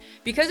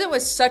because it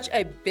was such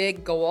a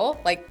big goal,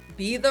 like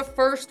be the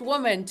first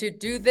woman to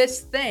do this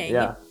thing,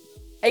 Yeah.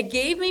 it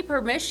gave me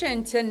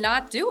permission to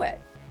not do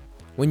it.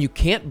 When you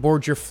can't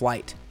board your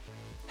flight,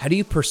 how do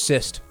you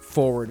persist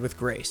forward with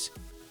grace?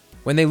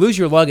 When they lose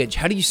your luggage,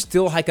 how do you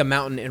still hike a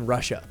mountain in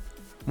Russia?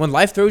 When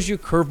life throws you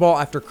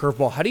curveball after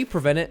curveball, how do you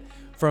prevent it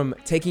from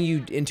taking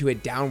you into a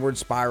downward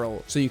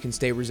spiral so you can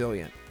stay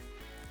resilient?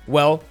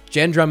 Well,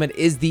 Jenn Drummond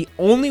is the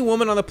only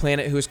woman on the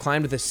planet who has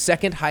climbed the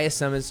second highest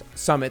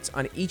summits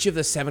on each of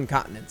the 7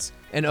 continents.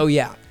 And oh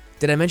yeah,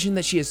 did I mention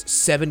that she has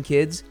 7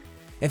 kids?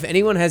 If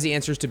anyone has the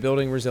answers to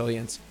building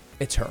resilience,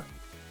 it's her.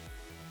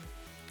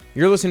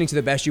 You're listening to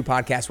the Best You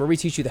podcast, where we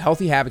teach you the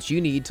healthy habits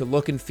you need to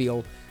look and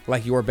feel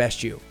like your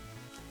best you.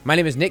 My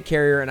name is Nick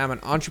Carrier, and I'm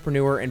an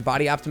entrepreneur and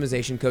body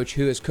optimization coach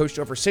who has coached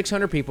over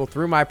 600 people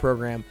through my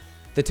program,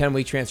 the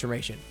 10-Week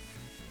Transformation.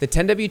 The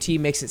 10WT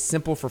makes it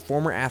simple for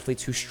former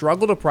athletes who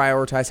struggle to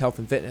prioritize health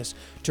and fitness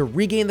to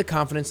regain the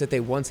confidence that they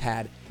once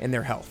had in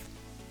their health.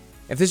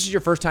 If this is your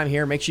first time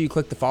here, make sure you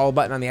click the follow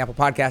button on the Apple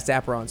Podcast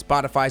app or on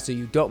Spotify so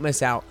you don't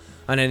miss out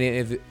on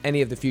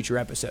any of the future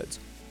episodes.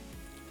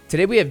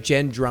 Today we have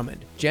Jenn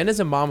Drummond. Jenn is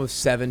a mom of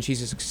 7.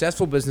 She's a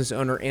successful business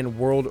owner and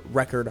world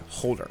record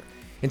holder.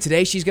 And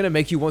today she's going to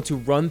make you want to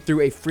run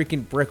through a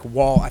freaking brick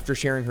wall after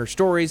sharing her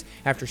stories,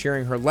 after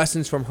sharing her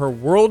lessons from her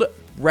world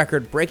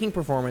record breaking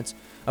performance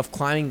of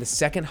climbing the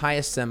second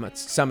highest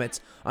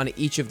summits on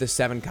each of the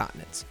 7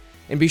 continents.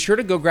 And be sure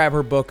to go grab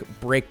her book,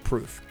 Break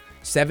Proof: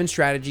 7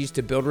 Strategies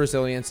to Build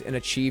Resilience and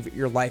Achieve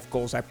Your Life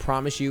Goals. I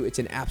promise you it's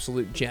an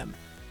absolute gem.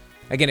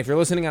 Again, if you're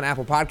listening on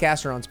Apple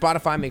Podcasts or on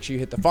Spotify, make sure you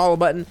hit the follow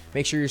button.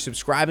 Make sure you're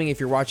subscribing if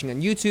you're watching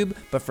on YouTube.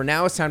 But for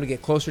now, it's time to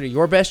get closer to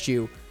your best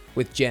you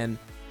with Jenn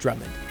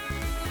Drummond.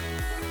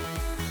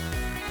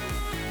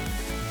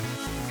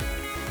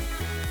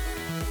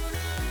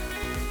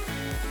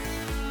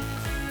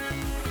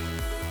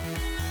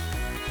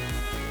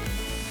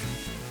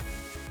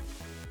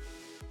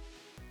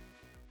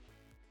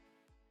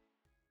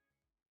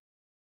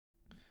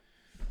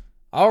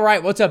 All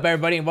right, what's up,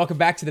 everybody, and welcome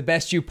back to the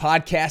Best You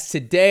podcast.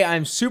 Today,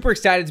 I'm super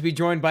excited to be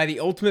joined by the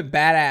ultimate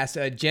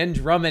badass. Jenn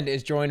Drummond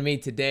is joining me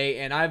today,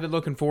 and I've been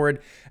looking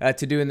forward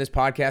to doing this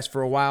podcast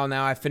for a while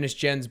now. I finished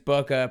Jenn's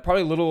book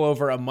probably a little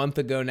over a month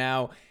ago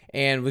now,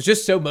 and was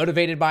just so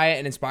motivated by it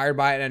and inspired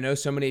by it. And I know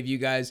so many of you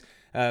guys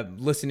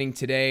listening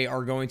today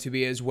are going to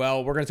be as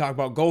well. We're going to talk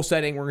about goal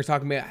setting. We're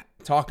going to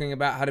talking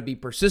about how to be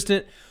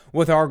persistent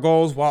with our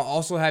goals while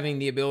also having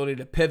the ability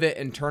to pivot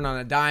and turn on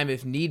a dime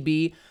if need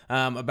be,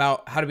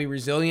 about how to be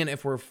resilient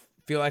if we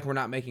feel like we're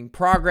not making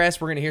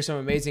progress. We're going to hear some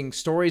amazing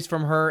stories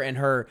from her and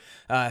her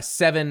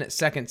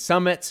 7-second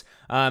summits,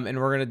 and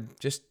we're going to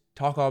just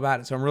talk all about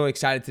it. So I'm really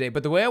excited today.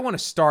 But the way I want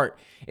to start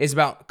is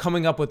about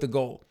coming up with the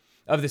goal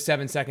of the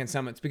 7-second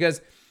summits,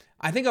 because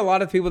I think a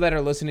lot of people that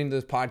are listening to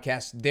this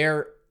podcast,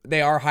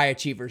 they are high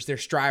achievers, they're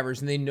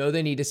strivers, and they know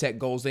they need to set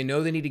goals. They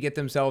know they need to get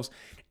themselves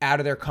out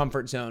of their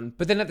comfort zone.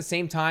 But then at the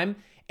same time,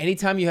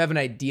 anytime you have an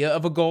idea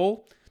of a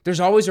goal,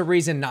 there's always a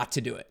reason not to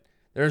do it.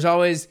 There's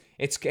always,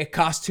 it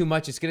costs too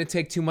much. It's going to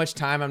take too much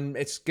time.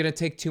 It's going to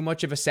take too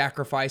much of a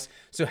sacrifice.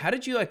 So how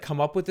did you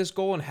come up with this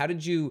goal, and how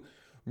did you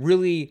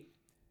really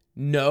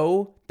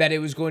know that it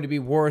was going to be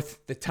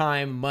worth the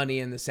time,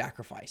 money, and the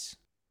sacrifice?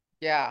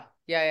 Yeah.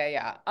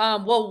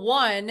 Well,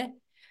 one,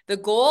 the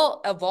goal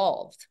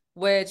evolved,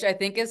 which I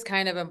think is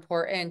kind of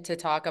important to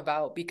talk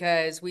about,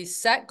 because we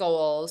set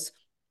goals,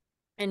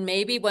 and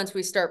maybe once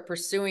we start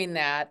pursuing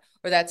that,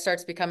 or that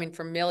starts becoming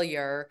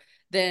familiar,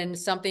 then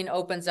something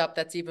opens up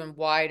that's even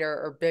wider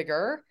or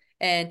bigger,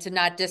 and to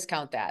not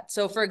discount that.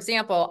 So for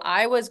example,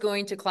 I was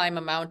going to climb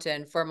a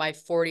mountain for my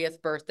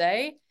 40th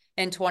birthday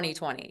in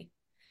 2020.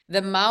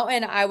 The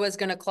mountain I was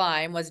going to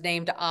climb was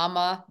named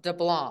Ama de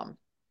Blanc.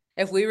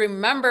 If we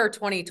remember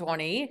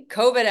 2020,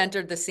 COVID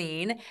entered the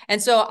scene.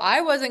 And so I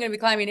wasn't going to be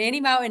climbing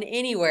any mountain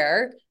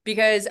anywhere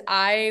because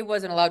I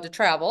wasn't allowed to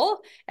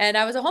travel. And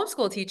I was a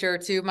homeschool teacher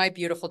to my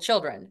beautiful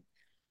children.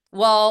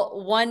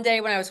 Well, one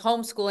day when I was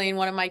homeschooling,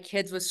 one of my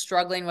kids was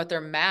struggling with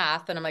their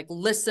math. And I'm like,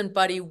 listen,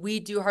 buddy, we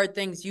do hard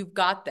things. You've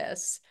got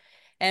this.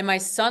 And my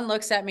son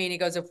looks at me and he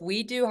goes, if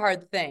we do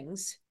hard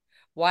things,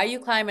 why are you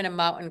climbing a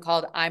mountain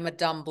called I'm a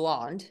Dumb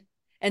Blonde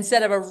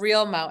instead of a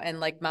real mountain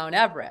like Mount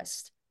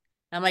Everest?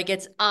 I'm like,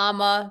 it's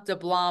Ama de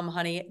Blanc,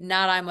 honey,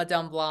 not I'm a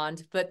Dumb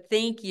Blonde, but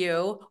thank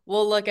you.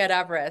 We'll look at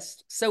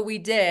Everest. So we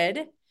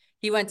did.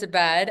 He went to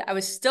bed. I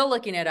was still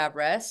looking at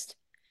Everest.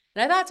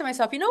 And I thought to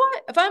myself, you know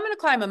what? If I'm going to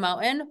climb a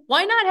mountain,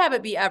 why not have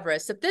it be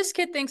Everest? If this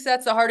kid thinks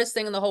that's the hardest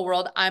thing in the whole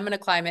world, I'm going to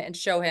climb it and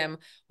show him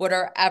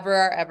whatever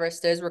our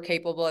Everest is, we're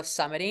capable of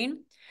summiting.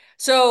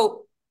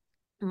 So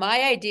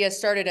my idea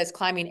started as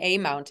climbing a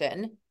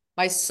mountain.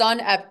 My son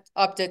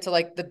upped it to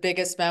like the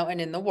biggest mountain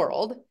in the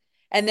world.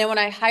 And then when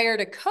I hired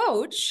a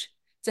coach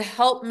to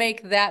help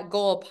make that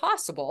goal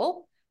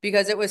possible,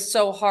 because it was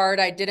so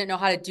hard, I didn't know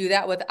how to do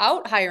that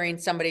without hiring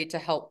somebody to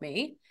help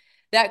me.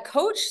 That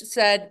coach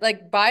said,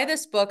 buy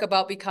this book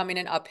about becoming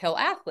an uphill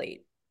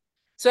athlete.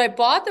 So I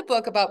bought the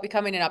book about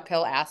becoming an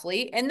uphill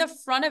athlete. In the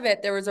front of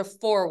it, there was a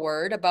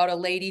foreword about a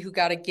lady who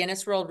got a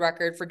Guinness World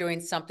Record for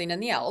doing something in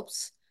the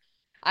Alps.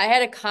 I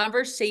had a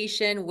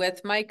conversation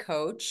with my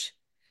coach.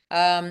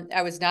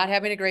 I was not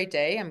having a great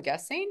day, I'm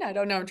guessing. I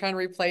don't know. I'm trying to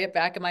replay it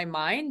back in my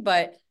mind,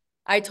 but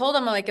I told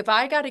him, like, if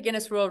I got a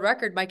Guinness World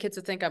Record, my kids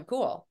would think I'm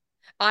cool.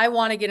 I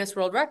want a Guinness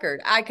World Record.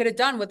 I could have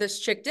done what this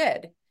chick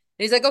did. And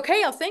he's like,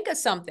 okay, I'll think of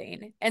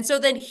something. And so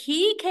then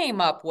he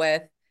came up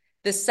with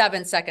the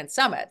 7-second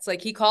summits.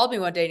 Like he called me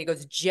one day and he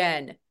goes,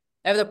 Jen,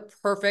 I have the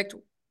perfect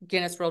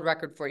Guinness World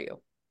Record for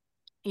you.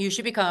 You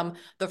should become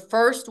the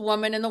first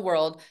woman in the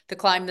world to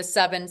climb the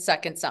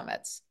 7-second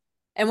summits.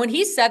 And when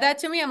he said that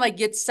to me, I'm like,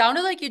 it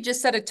sounded like you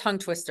just said a tongue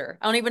twister.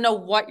 I don't even know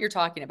what you're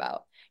talking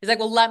about. He's like,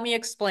 well, let me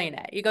explain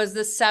it. He goes,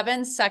 the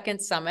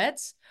 7-second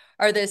summits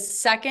are the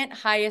second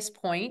highest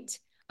point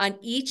on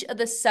each of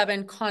the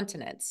 7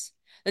 continents.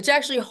 That's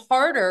actually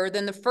harder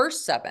than the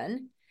first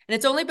 7. And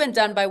it's only been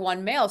done by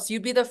one male. So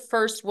you'd be the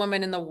first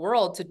woman in the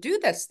world to do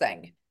this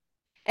thing.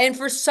 And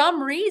for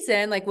some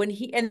reason, like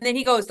and then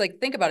he goes, like,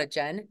 think about it,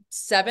 Jen,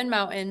 7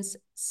 mountains,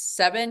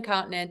 7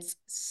 continents,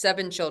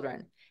 7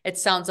 children. It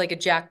sounds like a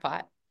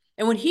jackpot.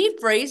 And when he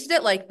phrased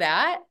it like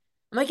that,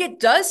 I'm like, it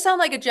does sound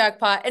like a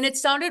jackpot. And it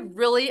sounded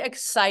really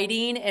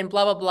exciting and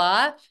blah, blah,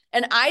 blah.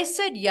 And I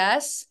said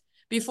yes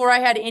before I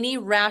had any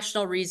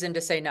rational reason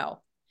to say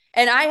no.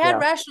 And I had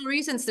Yeah. rational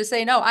reasons to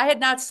say no. I had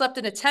not slept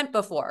in a tent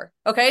before.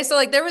 Okay. So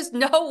like there was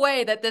no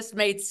way that this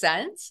made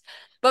sense.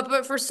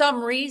 But for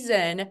some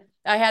reason,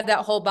 I had that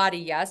whole body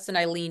yes, and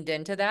I leaned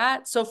into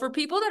that. So for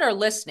people that are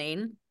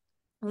listening,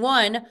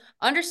 one,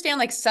 understand,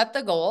 like, set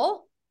the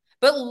goal,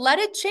 but let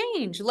it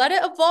change, let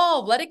it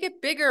evolve, let it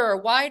get bigger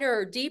or wider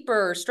or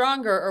deeper or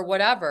stronger or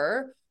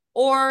whatever,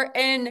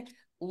 and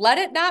let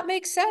it not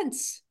make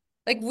sense.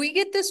 Like we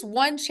get this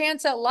one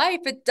chance at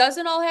life. It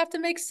doesn't all have to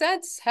make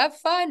sense. Have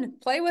fun,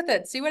 play with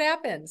it, see what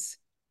happens.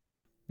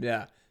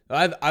 Yeah.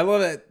 I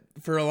love it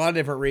for a lot of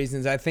different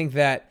reasons. I think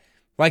that,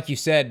 like you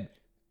said,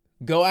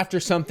 go after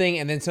something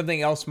and then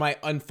something else might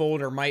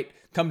unfold or might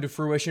come to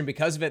fruition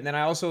because of it. And then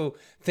I also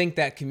think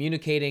that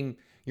communicating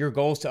your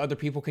goals to other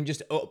people can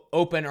just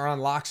open or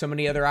unlock so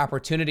many other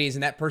opportunities.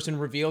 And that person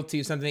revealed to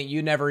you something that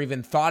you never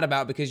even thought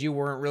about because you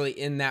weren't really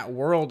in that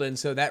world. And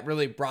so that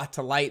really brought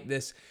to light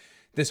this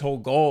whole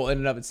goal in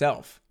and of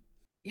itself.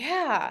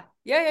 Yeah.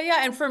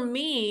 Yeah. And for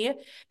me,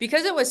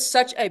 because it was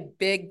such a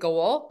big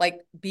goal, like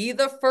be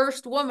the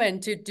first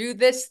woman to do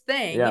this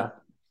thing, Yeah.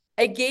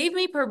 it gave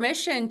me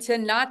permission to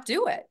not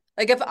do it.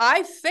 Like if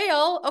I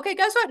fail, okay,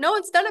 guess what? No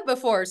one's done it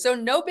before. So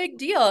no big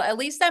deal. At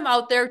least I'm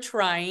out there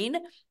trying.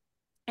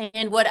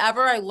 And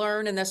whatever I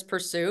learn in this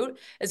pursuit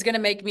is going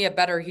to make me a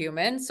better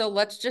human. So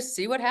let's just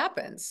see what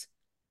happens.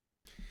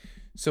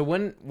 So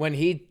when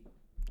he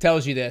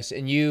tells you this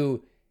and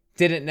you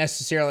didn't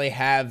necessarily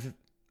have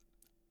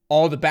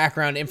all the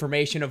background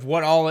information of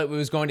what all it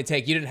was going to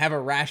take. You didn't have a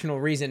rational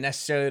reason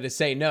necessarily to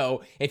say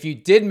no. If you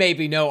did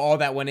maybe know all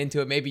that went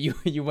into it, maybe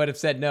you would have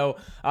said no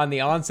on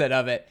the onset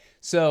of it.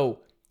 So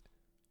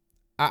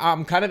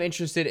I'm kind of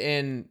interested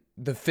in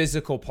the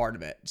physical part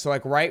of it. So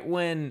like right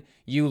when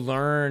you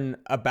learn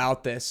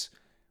about this,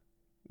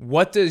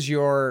 what does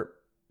your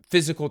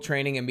physical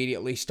training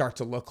immediately start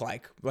to look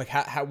like? Like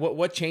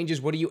what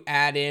changes? What do you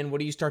add in? What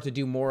do you start to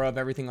do more of?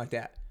 Everything like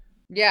that.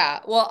 Yeah.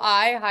 Well,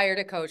 I hired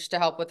a coach to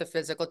help with the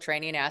physical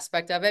training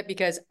aspect of it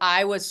because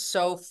I was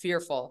so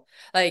fearful.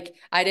 Like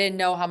I didn't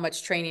know how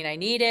much training I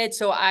needed.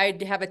 So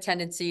I'd have a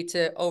tendency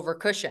to over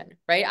cushion,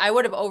 right? I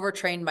would have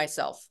overtrained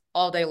myself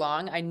all day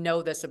long. I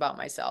know this about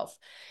myself.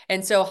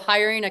 And so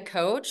hiring a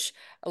coach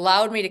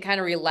allowed me to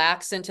kind of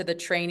relax into the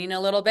training a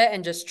little bit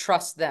and just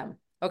trust them.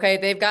 Okay.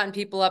 They've gotten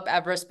people up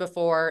Everest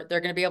before.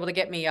 They're going to be able to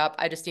get me up.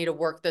 I just need to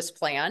work this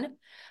plan.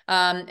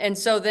 And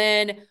so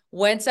then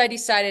once I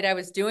decided I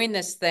was doing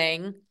this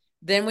thing,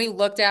 then we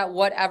looked at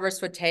what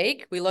Everest would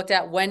take. We looked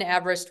at when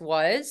Everest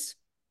was,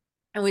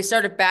 and we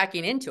started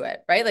backing into it,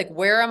 right? Like,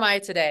 where am I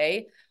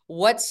today?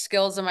 What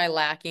skills am I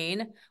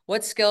lacking?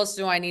 What skills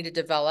do I need to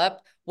develop?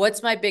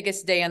 What's my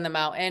biggest day on the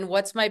mountain?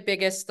 What's my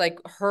biggest like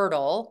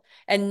hurdle?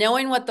 And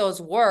knowing what those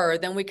were,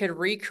 then we could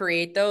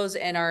recreate those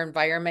in our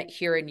environment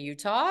here in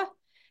Utah.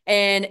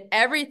 And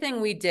everything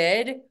we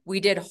did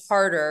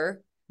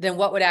harder than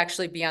what would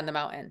actually be on the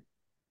mountain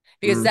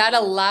because Mm. that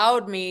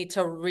allowed me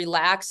to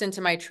relax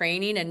into my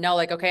training and know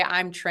like, okay,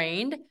 I'm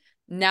trained.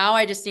 Now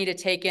I just need to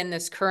take in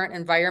this current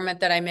environment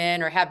that I'm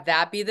in or have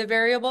that be the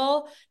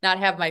variable, not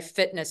have my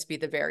fitness be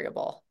the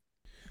variable.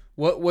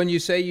 What when you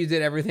say you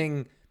did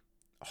everything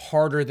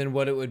harder than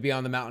what it would be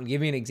on the mountain,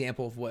 give me an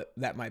example of what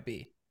that might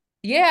be.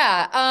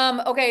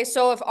 Yeah. Okay.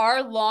 So if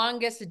our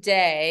longest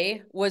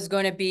day was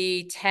going to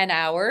be 10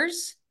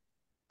 hours,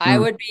 I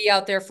Mm. would be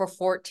out there for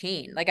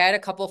 14. Like I had a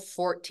couple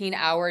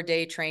 14-hour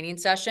day training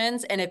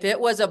sessions. And if it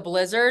was a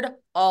blizzard,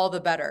 all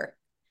the better.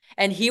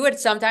 And he would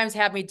sometimes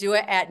have me do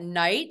it at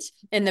night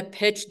in the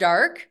pitch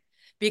dark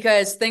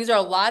because things are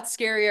a lot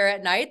scarier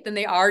at night than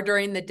they are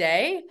during the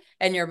day.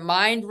 and your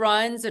mind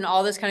runs and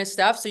all this kind of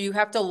stuff. So you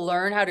have to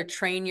learn how to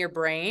train your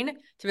brain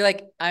to be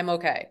like, I'm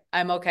okay.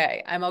 I'm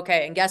okay. I'm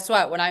okay. And guess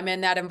what? When I'm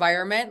in that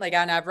environment, like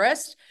on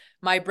Everest,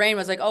 my brain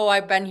was like, oh,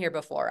 I've been here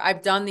before.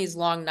 I've done these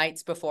long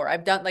nights before.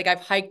 I've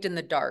hiked in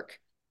the dark.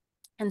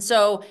 And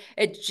so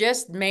it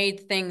just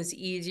made things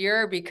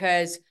easier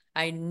because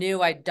I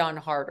knew I'd done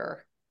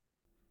harder.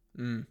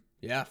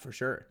 Yeah, for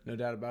sure. No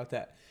doubt about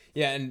that.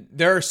 Yeah, and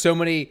there are so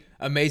many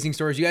amazing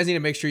stories. You guys need to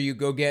make sure you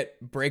go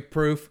get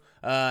Breakproof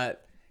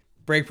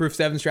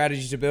 7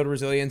 Strategies to Build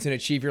Resilience and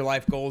Achieve Your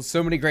Life Goals.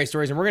 So many great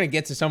stories, and we're going to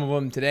get to some of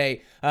them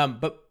today.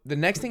 But the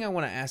next thing I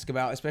want to ask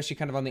about, especially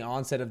kind of on the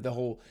onset of the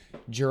whole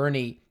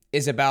journey,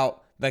 is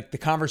about like the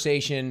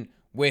conversation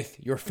with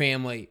your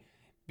family.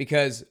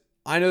 Because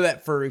I know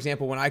that, for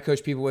example, when I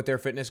coach people with their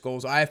fitness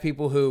goals, I have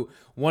people who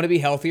want to be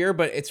healthier,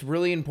 but it's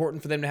really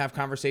important for them to have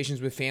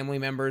conversations with family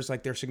members,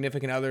 like their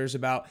significant others,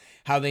 about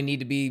how they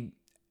need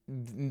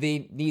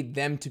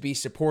them to be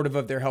supportive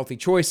of their healthy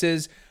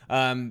choices.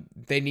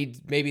 They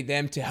need maybe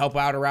them to help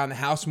out around the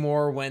house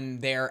more when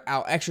they're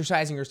out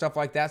exercising or stuff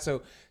like that.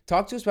 So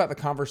talk to us about the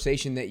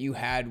conversation that you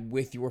had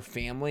with your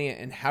family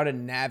and how to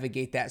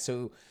navigate that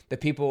so the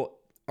people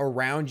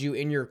around you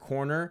in your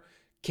corner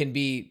can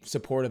be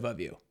supportive of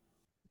you.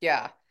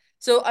 Yeah.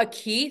 So a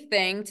key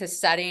thing to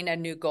setting a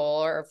new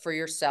goal or for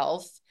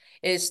yourself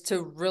is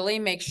to really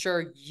make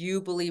sure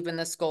you believe in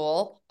this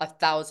goal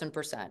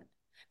 1,000%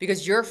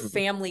 because your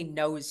family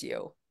knows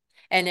you.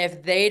 And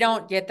if they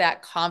don't get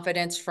that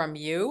confidence from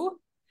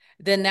you,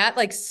 then that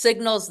like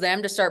signals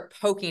them to start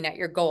poking at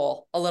your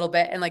goal a little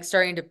bit and like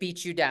starting to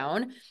beat you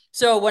down.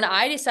 So when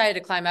I decided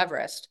to climb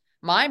Everest,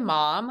 my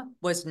mom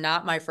was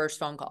not my first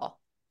phone call.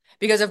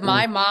 Because if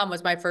my mom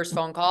was my first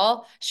phone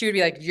call, she would be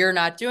like, you're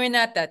not doing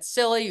that. That's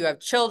silly. You have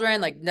children.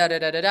 Like, da da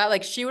da da da.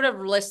 Like, she would have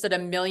listed a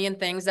million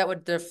things that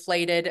would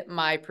deflated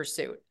my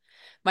pursuit.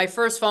 My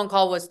first phone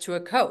call was to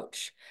a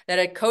coach that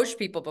had coached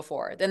people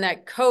before. Then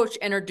that coach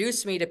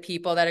introduced me to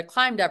people that had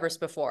climbed Everest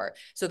before.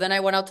 So then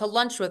I went out to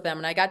lunch with them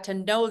and I got to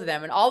know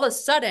them. And all of a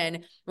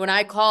sudden, when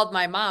I called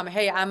my mom,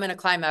 hey, I'm going to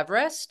climb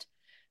Everest,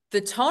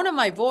 the tone of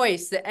my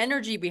voice, the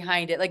energy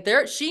behind it, like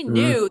she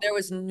knew there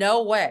was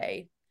no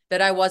way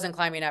that I wasn't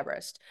climbing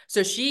Everest.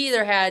 So she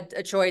either had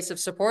a choice of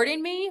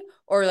supporting me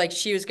or like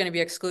she was going to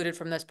be excluded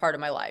from this part of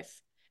my life.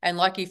 And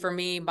lucky for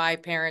me, my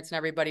parents and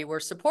everybody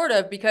were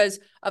supportive because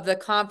of the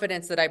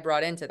confidence that I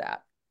brought into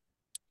that.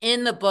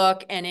 In the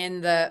book and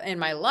in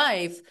my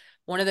life,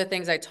 one of the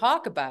things I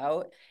talk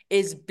about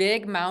is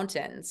big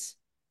mountains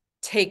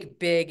take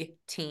big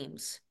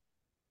teams.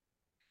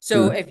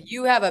 So if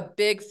you have a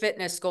big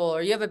fitness goal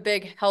or you have a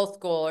big health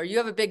goal or you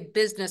have a big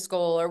business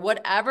goal or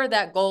whatever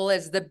that goal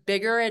is, the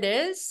bigger it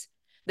is,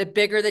 the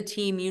bigger the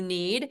team you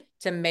need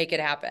to make it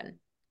happen.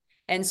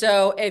 And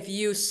so if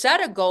you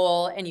set a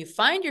goal and you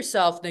find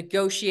yourself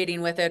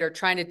negotiating with it or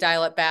trying to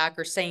dial it back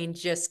or saying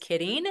just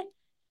kidding,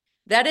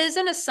 that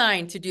isn't a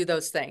sign to do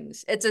those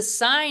things. It's a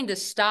sign to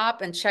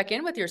stop and check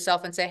in with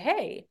yourself and say,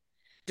 hey,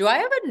 do I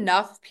have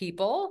enough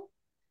people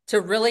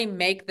to really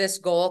make this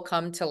goal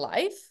come to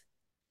life?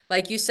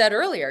 Like you said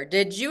earlier,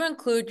 did you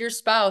include your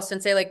spouse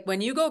and say, like,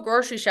 when you go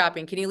grocery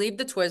shopping, can you leave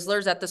the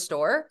Twizzlers at the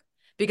store?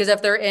 Because if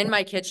they're in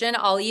my kitchen,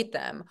 I'll eat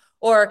them.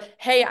 Or,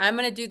 hey, I'm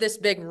going to do this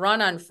big run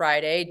on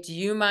Friday. Do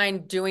you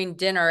mind doing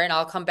dinner and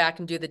I'll come back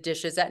and do the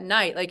dishes at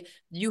night? Like,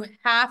 you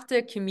have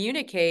to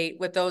communicate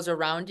with those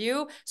around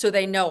you so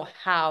they know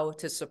how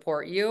to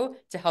support you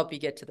to help you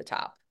get to the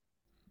top.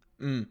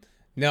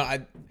 No,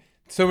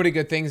 so many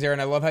good things there.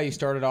 And I love how you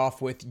started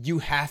off with you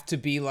have to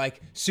be like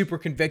super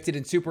convicted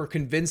and super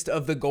convinced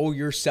of the goal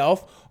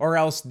yourself, or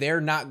else they're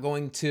not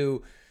going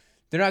to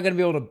be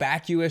able to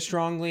back you as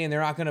strongly, and they're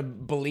not going to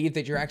believe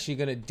that you're actually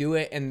going to do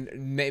it, and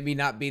maybe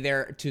not be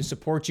there to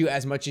support you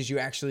as much as you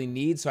actually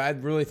need. So I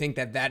really think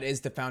that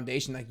is the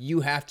foundation. Like, you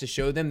have to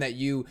show them that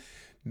you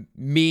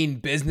mean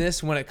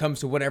business when it comes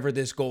to whatever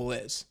this goal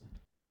is.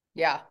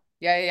 Yeah.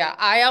 Yeah.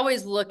 I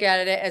always look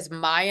at it as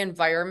my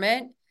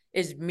environment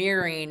is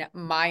mirroring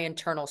my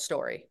internal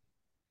story.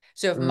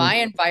 So if my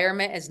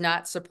environment is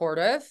not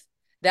supportive,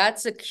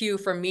 that's a cue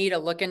for me to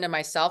look into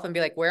myself and be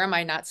like, where am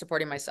I not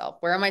supporting myself?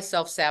 Where am I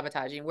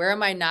self-sabotaging? Where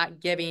am I not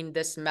giving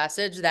this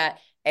message that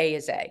A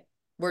is A?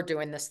 We're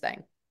doing this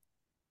thing.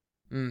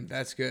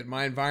 That's good.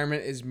 My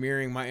environment is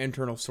mirroring my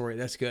internal story.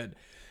 That's good.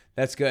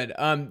 That's good.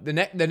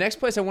 The next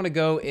place I want to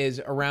go is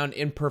around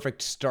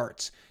imperfect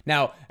starts.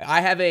 Now,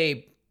 I have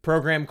a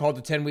program called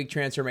the 10-week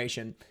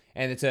transformation,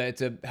 and it's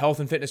a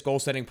health and fitness goal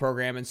setting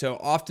program. And so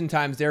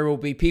oftentimes there will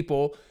be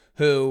people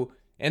who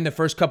in the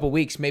first couple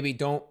weeks maybe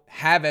don't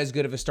have as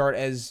good of a start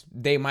as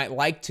they might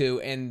like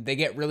to, and they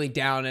get really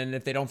down. And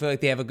if they don't feel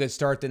like they have a good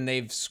start, then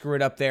they've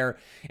screwed up their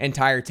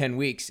entire 10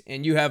 weeks.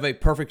 And you have a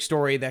perfect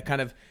story that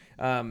kind of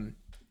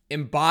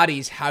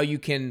embodies how you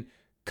can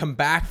come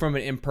back from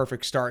an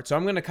imperfect start. So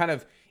I'm going to kind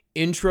of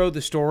intro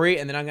the story,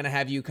 and then I'm going to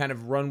have you kind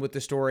of run with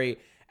the story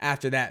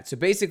after that. So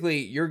basically,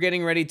 you're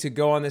getting ready to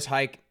go on this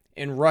hike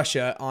in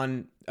Russia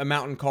on a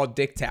mountain called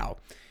Diktal.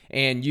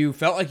 and you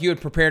felt like you had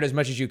prepared as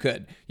much as you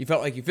could. You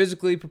felt like you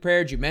physically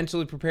prepared, you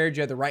mentally prepared,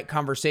 you had the right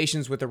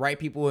conversations with the right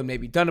people who had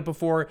maybe done it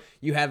before.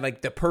 You had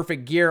like the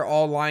perfect gear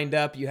all lined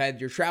up. You had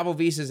your travel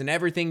visas and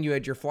everything. You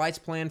had your flights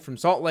planned from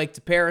Salt Lake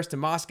to Paris to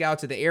Moscow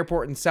to the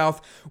airport in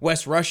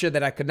southwest Russia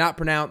that I could not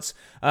pronounce.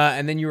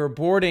 And then you were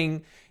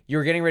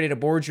getting ready to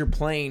board your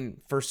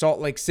plane for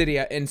Salt Lake City,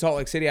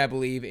 I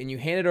believe, and you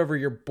handed over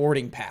your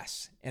boarding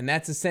pass. And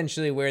that's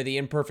essentially where the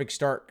imperfect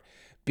start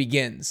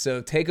begins.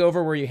 So take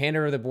over where you hand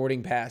over the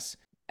boarding pass.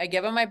 I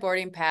give them my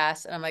boarding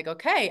pass and I'm like,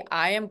 okay,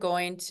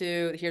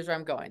 here's where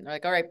I'm going. They're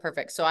like, all right,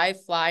 perfect. So I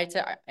fly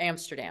to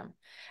Amsterdam.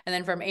 And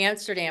then from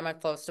Amsterdam, I'm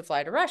supposed to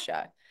fly to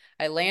Russia.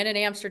 I land in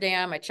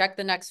Amsterdam. I check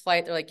the next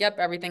flight. They're like, yep,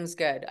 everything's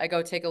good. I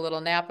go take a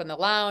little nap in the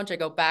lounge. I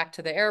go back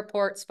to the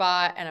airport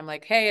spot and I'm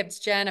like, hey, it's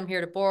Jen. I'm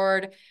here to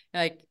board.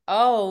 They're like,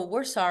 oh,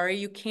 we're sorry.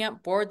 You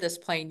can't board this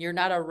plane. You're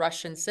not a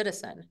Russian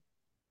citizen.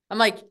 I'm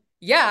like,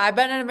 yeah, I've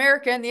been an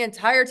American the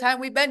entire time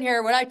we've been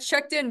here. When I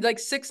checked in like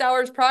 6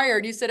 hours prior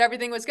and you said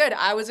everything was good,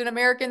 I was an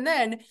American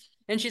then.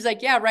 And she's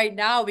like, yeah, right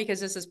now, because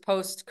this is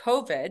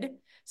post-COVID,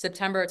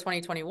 September of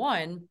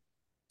 2021,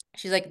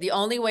 she's like, the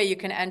only way you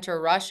can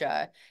enter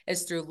Russia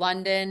is through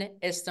London,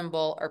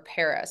 Istanbul, or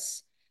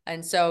Paris.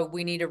 And so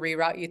we need to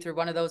reroute you through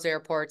one of those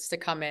airports to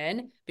come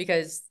in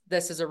because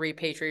this is a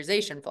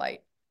repatriation flight.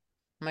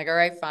 I'm like, all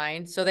right,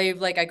 fine. So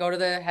I go to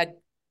the head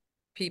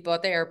people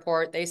at the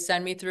airport. They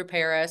send me through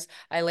Paris.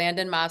 I land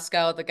in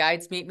Moscow. The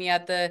guides meet me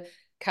at the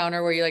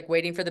counter where you're like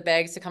waiting for the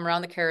bags to come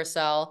around the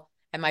carousel,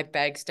 and my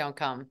bags don't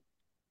come.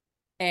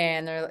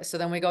 And so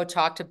then we go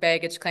talk to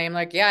baggage claim,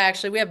 like, yeah,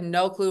 actually, we have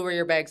no clue where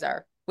your bags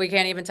are. We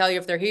can't even tell you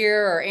if they're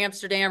here or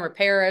Amsterdam or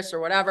Paris or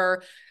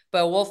whatever,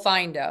 but we'll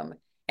find them.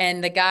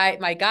 And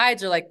my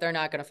guides are like, they're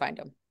not going to find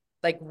them.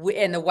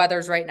 And the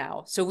weather's right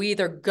now. So we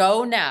either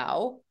go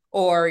now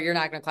or you're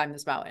not going to climb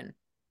this mountain.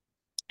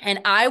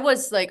 And I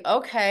was like,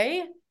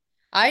 okay,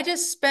 I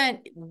just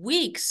spent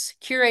weeks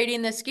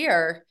curating this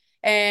gear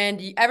and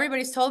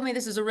everybody's told me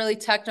this is a really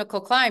technical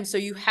climb. So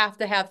you have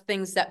to have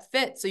things that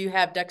fit. So you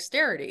have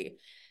dexterity.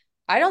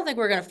 I don't think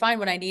we're going to find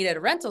what I need at a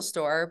rental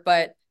store,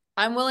 but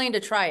I'm willing to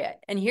try it.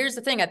 And here's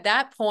the thing. At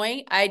that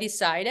point, I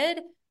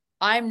decided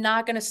I'm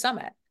not going to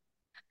summit.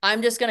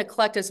 I'm just going to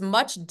collect as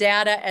much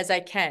data as I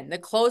can. The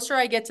closer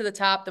I get to the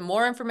top, the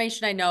more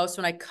information I know.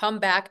 So when I come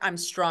back, I'm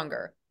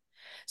stronger.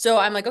 So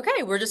I'm like,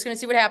 okay, we're just going to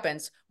see what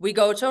happens. We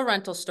go to a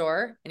rental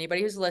store.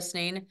 Anybody who's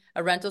listening,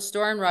 a rental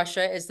store in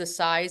Russia is the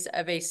size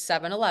of a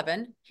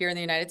 7-Eleven here in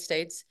the United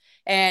States.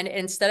 And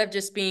instead of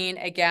just being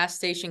a gas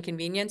station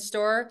convenience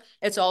store,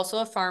 it's also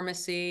a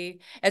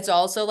pharmacy. It's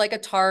also like a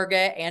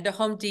Target and a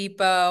Home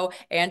Depot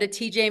and a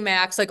TJ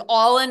Maxx, like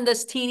all in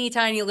this teeny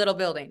tiny little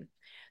building.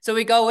 So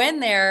we go in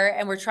there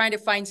and we're trying to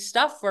find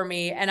stuff for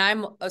me. And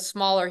I'm a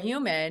smaller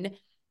human.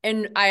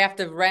 And I have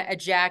to rent a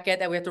jacket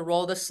that we have to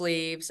roll the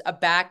sleeves, a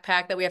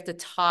backpack that we have to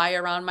tie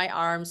around my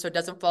arms so it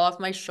doesn't fall off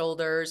my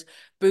shoulders,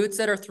 boots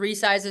that are 3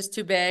 sizes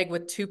too big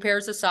with 2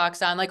 pairs of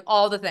socks on, like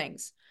all the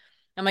things.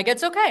 I'm like,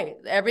 it's okay.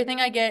 Everything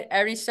I get,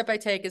 every step I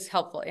take is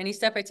helpful. Any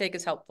step I take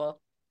is helpful.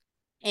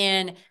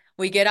 And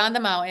we get on the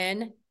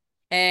mountain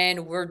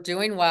and we're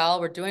doing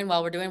well. We're doing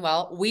well. We're doing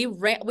well.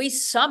 We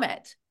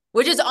summit,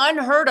 which is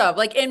unheard of.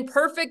 Like in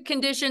perfect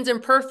conditions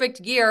and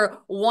perfect gear,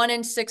 1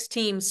 in 6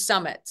 teams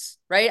summits,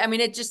 right? I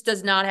mean, it just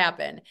does not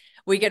happen.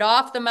 We get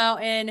off the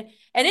mountain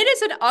and it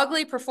is an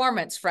ugly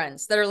performance,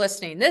 friends that are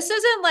listening. This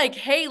isn't like,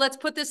 hey, let's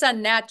put this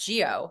on Nat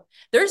Geo.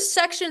 There's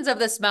sections of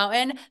this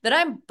mountain that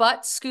I'm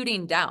butt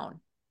scooting down.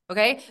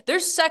 Okay.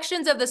 There's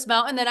sections of this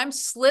mountain that I'm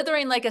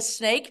slithering like a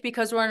snake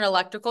because we're in an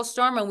electrical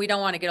storm and we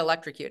don't want to get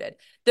electrocuted.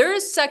 There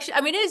is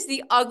I mean, it is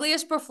the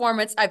ugliest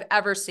performance I've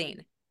ever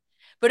seen.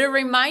 But it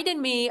reminded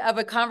me of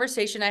a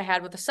conversation I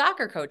had with a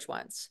soccer coach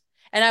once.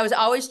 And I was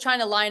always trying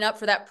to line up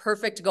for that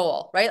perfect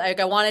goal, right?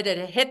 Like I wanted it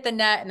to hit the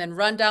net and then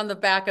run down the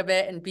back of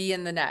it and be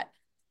in the net.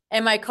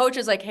 And my coach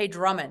is like, hey,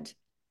 Drummond,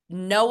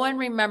 no one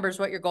remembers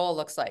what your goal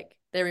looks like.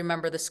 They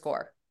remember the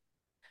score.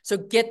 So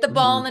get the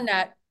ball in the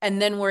net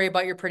and then worry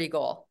about your pretty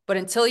goal. But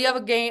until you have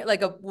a game,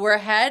 we're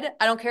ahead,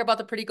 I don't care about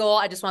the pretty goal.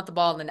 I just want the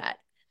ball in the net.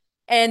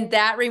 And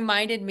that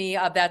reminded me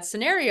of that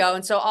scenario.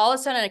 And so all of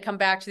a sudden I come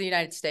back to the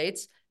United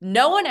States.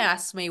 No one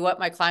asked me what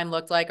my climb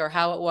looked like or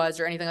how it was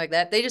or anything like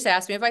that. They just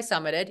asked me if I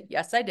summited.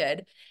 Yes, I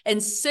did.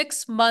 And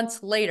 6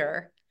 months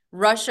later,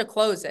 Russia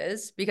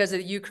closes because of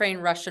the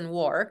Ukraine-Russian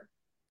war.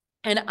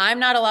 And I'm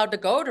not allowed to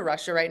go to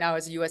Russia right now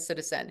as a US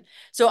citizen.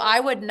 So I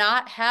would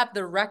not have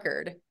the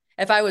record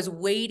if I was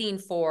waiting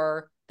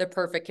for the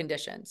perfect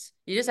conditions.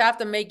 You just have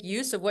to make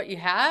use of what you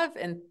have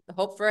and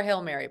hope for a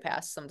Hail Mary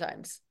pass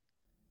sometimes.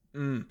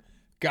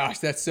 Gosh,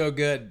 that's so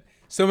good.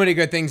 So many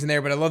good things in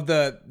there, but I love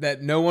that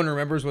no one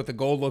remembers what the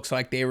goal looks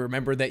like. They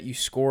remember that you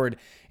scored.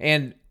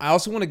 And I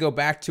also want to go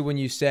back to when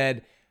you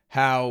said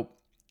how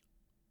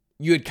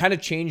you had kind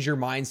of changed your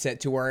mindset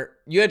to where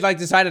you had like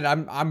decided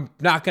I'm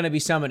not going to be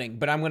summiting,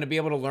 but I'm going to be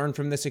able to learn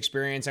from this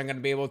experience. I'm going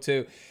to be able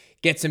to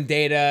get some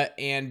data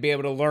and be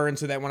able to learn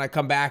so that when I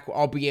come back,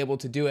 I'll be able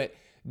to do it.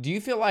 Do you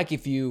feel like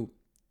if you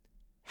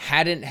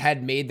hadn't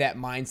had made that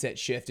mindset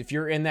shift, if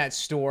you're in that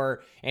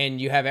store and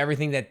you have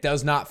everything that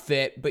does not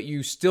fit, but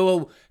you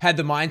still had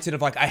the mindset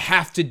of like, I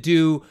have to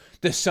do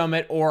the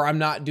summit or I'm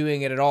not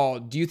doing it at all.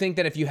 Do you think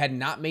that if you had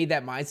not made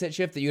that mindset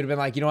shift that you would have been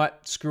like, you know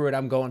what, screw it,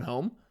 I'm going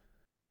home?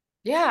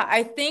 Yeah,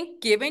 I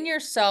think giving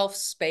yourself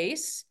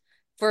space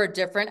for a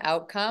different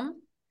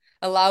outcome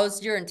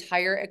allows your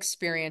entire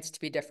experience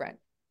to be different.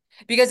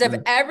 Because if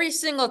Mm. every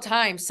single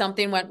time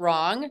something went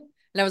wrong,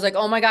 and I was like,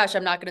 oh my gosh,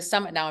 I'm not going to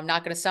summit now, I'm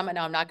not going to summit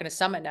now, I'm not going to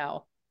summit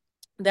now.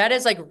 That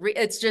is like,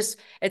 it's just,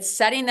 it's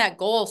setting that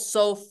goal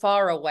so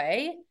far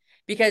away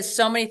because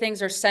so many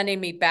things are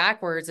sending me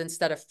backwards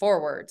instead of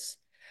forwards.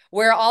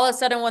 Where all of a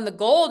sudden, when the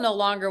goal no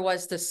longer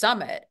was to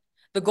summit,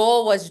 the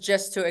goal was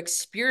just to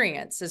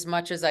experience as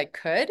much as I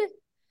could.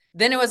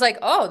 Then it was like,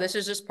 oh, this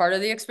is just part of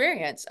the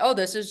experience. Oh,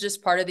 this is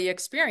just part of the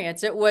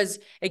experience.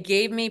 It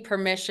gave me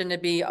permission to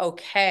be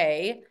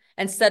okay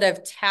instead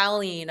of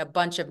tallying a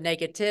bunch of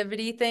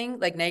negativity thing,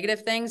 like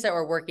negative things that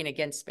were working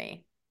against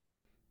me.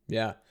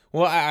 Yeah.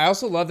 Well, I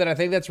also love that. I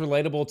think that's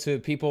relatable to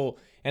people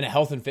in a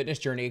health and fitness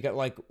journey.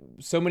 Like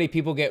so many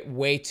people get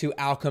way too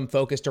outcome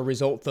focused or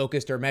result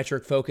focused or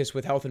metric focused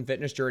with health and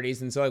fitness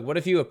journeys. And so, like, what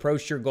if you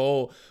approach your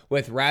goal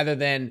with rather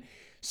than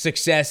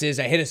success is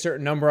I hit a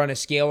certain number on a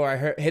scale or I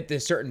hit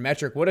this certain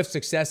metric? What if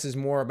success is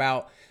more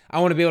about I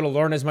want to be able to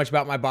learn as much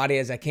about my body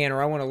as I can,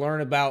 or I want to learn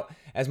about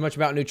as much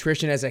about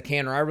nutrition as I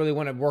can, or I really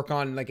want to work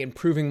on like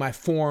improving my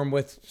form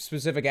with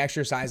specific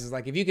exercises.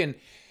 Like if you can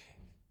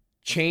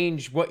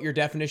change what your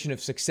definition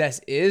of success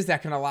is,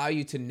 that can allow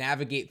you to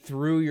navigate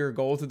through your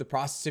goal, through the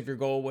process of your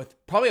goal with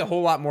probably a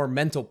whole lot more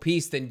mental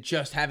peace than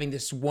just having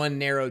this one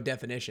narrow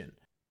definition.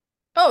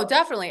 Oh,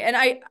 definitely. And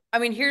I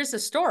mean, here's the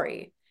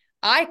story.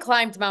 I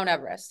climbed Mount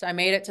Everest. I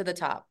made it to the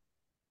top.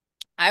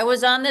 I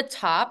was on the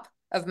top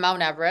of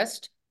Mount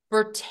Everest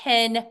for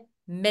 10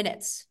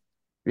 minutes.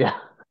 Yeah.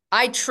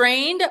 I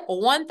trained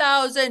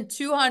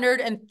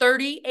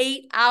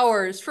 1,238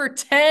 hours for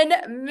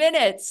 10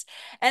 minutes.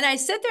 And I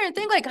sit there and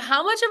think, like,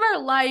 how much of our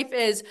life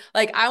is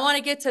like, I want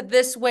to get to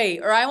this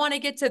weight, or I want to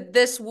get to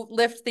this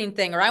lifting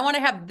thing, or I want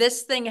to have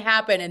this thing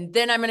happen, and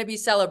then I'm going to be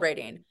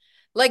celebrating.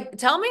 Like,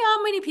 tell me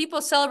how many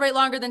people celebrate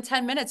longer than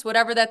 10 minutes,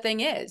 whatever that thing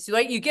is.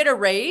 Like, you get a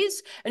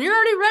raise and you're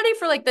already ready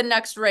for like the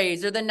next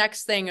raise or the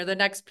next thing or the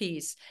next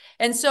piece.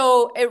 And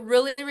so it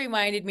really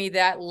reminded me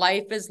that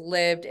life is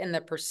lived in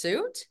the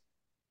pursuit.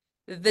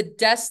 The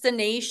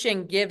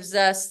destination gives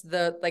us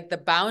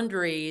the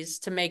boundaries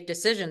to make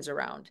decisions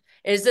around.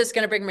 Is this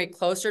going to bring me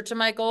closer to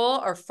my goal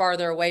or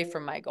farther away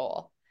from my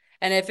goal?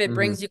 And if it Mm-hmm.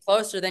 brings you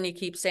closer, then you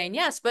keep saying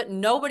yes, but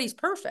nobody's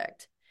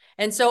perfect.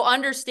 And so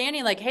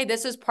understanding like, hey,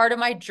 this is part of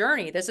my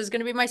journey. This is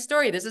going to be my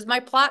story. This is my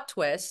plot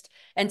twist.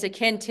 And to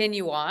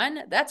continue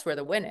on, that's where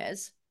the win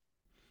is.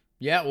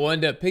 Yeah, well,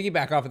 and to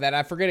piggyback off of that,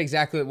 I forget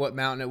exactly what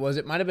mountain it was.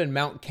 It might have been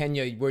Mount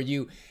Kenya, where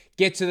you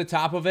get to the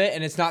top of it,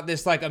 and it's not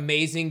this like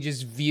amazing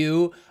just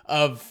view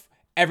of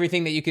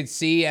everything that you could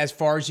see as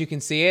far as you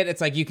can see it.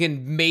 It's like you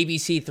can maybe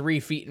see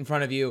 3 feet in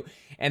front of you,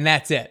 and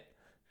that's it.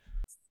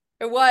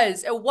 It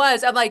was. It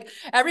was. I'm like,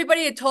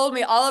 everybody had told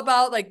me all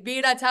about like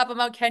being on top of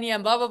Mount Kenya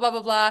and blah, blah, blah,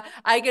 blah, blah.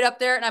 I get up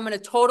there and I'm in a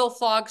total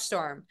fog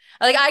storm.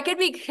 Like, I could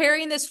be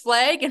carrying this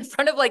flag in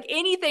front of like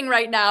anything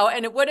right now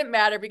and it wouldn't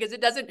matter because it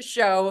doesn't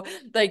show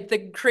like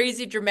the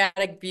crazy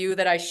dramatic view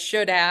that I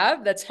should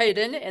have that's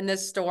hidden in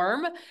this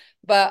storm.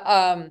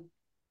 But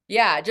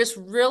yeah, just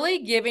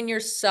really giving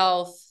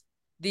yourself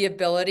the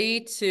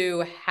ability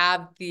to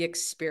have the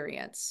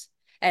experience.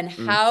 And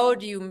Mm. how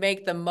do you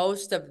make the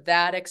most of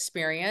that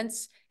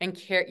experience and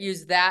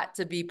use that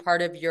to be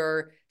part of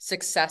your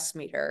success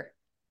meter?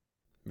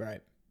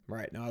 Right,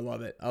 right. No, I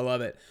love it. I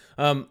love it.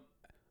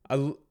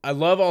 I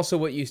love also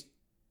what you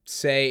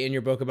say in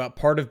your book about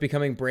part of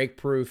becoming break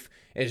proof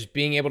is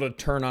being able to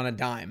turn on a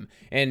dime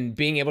and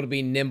being able to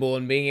be nimble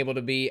and being able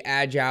to be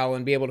agile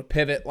and be able to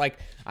pivot. Like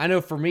I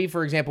know for me,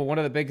 for example, one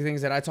of the big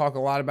things that I talk a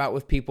lot about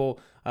with people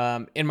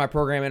in my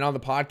program and on the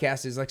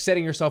podcast is like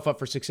setting yourself up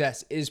for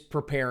success is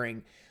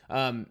preparing.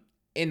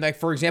 And like,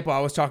 for example, I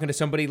was talking to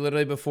somebody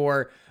literally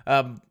before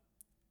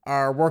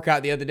our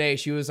workout the other day.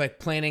 She was like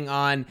planning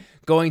on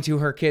going to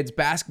her kid's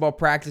basketball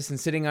practice and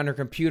sitting on her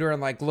computer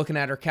and like looking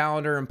at her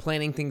calendar and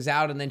planning things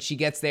out. And then she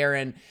gets there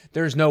and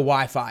there's no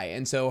Wi-Fi.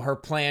 And so her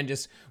plan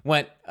just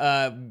went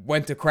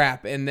to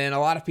crap. And then a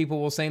lot of people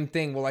will same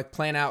thing, will like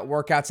plan out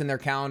workouts in their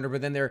calendar,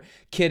 but then their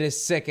kid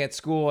is sick at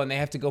school and they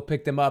have to go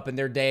pick them up and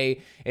their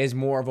day is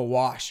more of a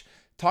wash.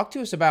 Talk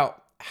to us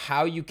about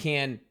how you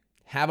can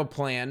have a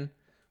plan,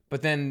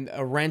 but then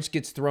a wrench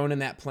gets thrown in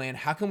that plan.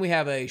 How can we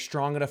have a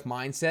strong enough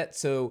mindset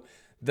so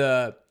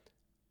the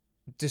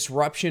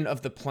disruption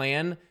of the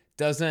plan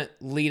doesn't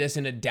lead us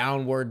in a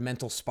downward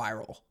mental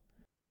spiral?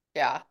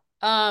 Yeah.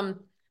 I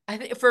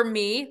think for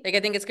me, like I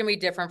think it's gonna be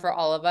different for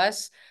all of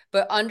us,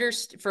 but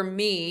for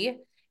me,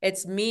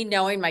 it's me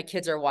knowing my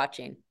kids are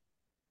watching.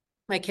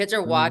 My kids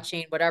are Mm.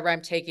 watching whatever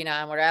I'm taking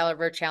on,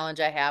 whatever challenge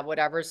I have,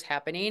 whatever's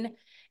happening.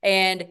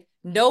 And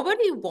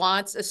nobody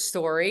wants a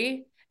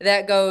story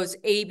that goes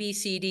A, B,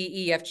 C, D,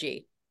 E, F,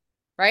 G,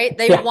 right?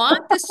 They Yeah.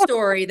 want the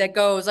story that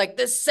goes like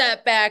the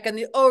setback and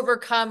the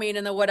overcoming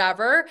and the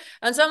whatever.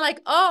 And so I'm like,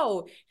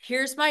 oh,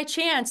 here's my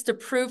chance to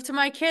prove to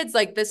my kids,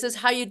 like, this is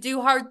how you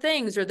do hard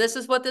things, or this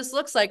is what this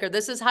looks like, or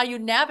this is how you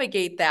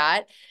navigate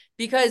that.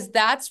 Because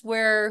that's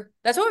what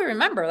we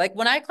remember. Like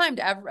when I climbed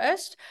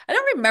Everest, I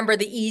don't remember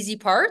the easy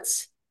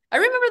parts. I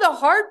remember the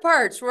hard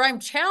parts where I'm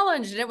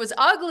challenged and it was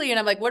ugly. And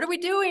I'm like, what are we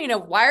doing?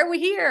 And why are we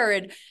here?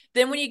 And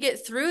then when you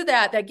get through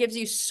that, that gives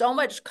you so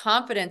much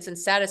confidence and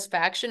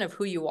satisfaction of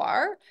who you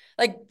are.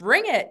 Like,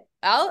 bring it.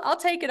 I'll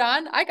take it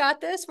on. I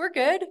got this. We're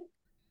good.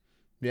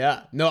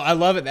 Yeah. No, I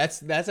love it.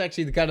 That's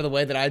actually the kind of the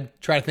way that I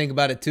try to think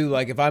about it too.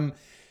 Like if I'm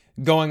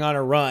going on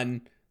a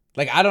run,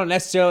 like I don't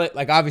necessarily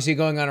like obviously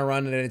going on a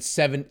run and it's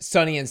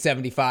sunny and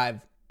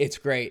 75, it's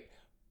great.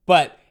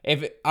 But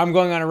if I'm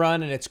going on a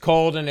run and it's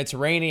cold and it's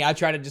rainy, I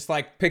try to just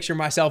like picture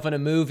myself in a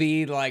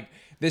movie. Like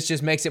this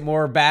just makes it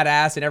more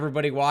badass, and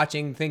everybody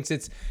watching thinks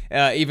it's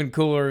even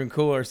cooler and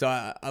cooler. So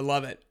I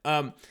love it.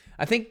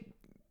 I think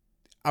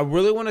I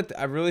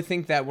really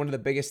think that one of the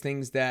biggest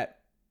things that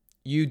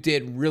you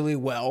did really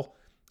well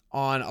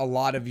on a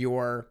lot of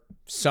your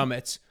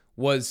summits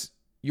was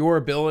your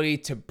ability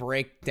to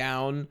break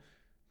down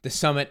the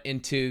summit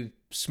into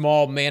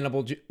small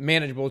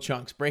manageable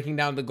chunks, breaking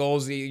down the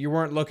goals. You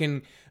weren't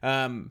looking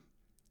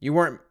you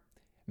weren't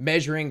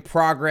measuring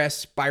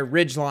progress by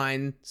ridge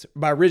lines,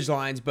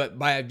 but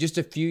by just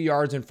a few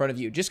yards in front of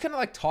you. Just kind of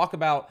like talk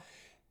about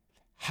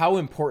how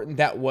important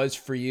that was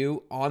for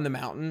you on the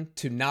mountain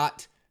to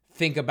not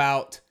think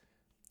about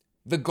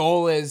the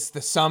goal is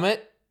the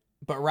summit,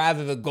 but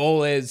rather the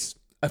goal is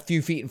a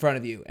few feet in front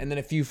of you, and then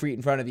a few feet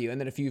in front of you, and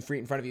then a few feet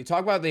in front of you.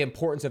 Talk about the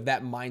importance of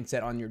that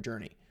mindset on your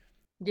journey.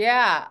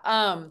 Yeah.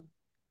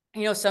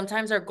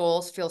 Sometimes our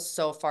goals feel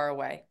so far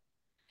away.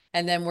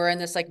 And then we're in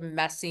this like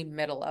messy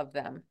middle of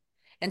them.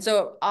 And so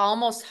it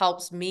almost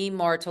helps me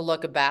more to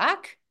look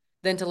back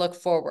than to look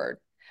forward.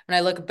 When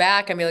I look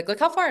back, I mean, like, look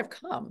how far I've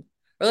come,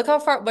 or look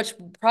how much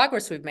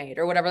progress we've made,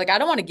 or whatever. Like, I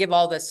don't want to give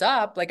all this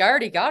up. Like, I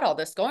already got all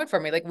this going for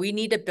me. Like, we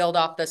need to build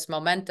off this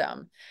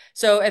momentum.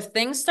 So if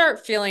things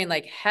start feeling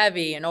like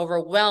heavy and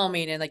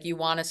overwhelming and like you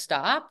want to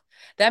stop,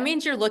 that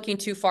means you're looking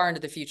too far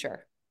into the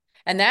future.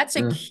 And that's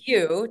a Mm.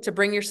 cue to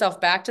bring yourself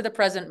back to the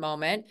present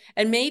moment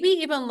and maybe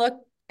even look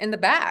in the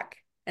back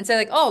and say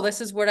like, oh, this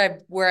is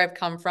where I've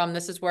come from.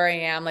 This is where I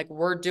am. Like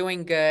we're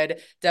doing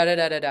good, da da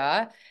da da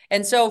da.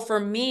 And so for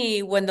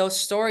me, when those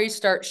stories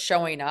start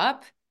showing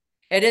up,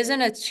 it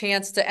isn't a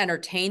chance to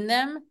entertain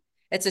them.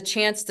 It's a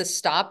chance to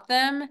stop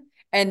them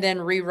and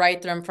then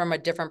rewrite them from a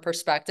different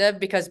perspective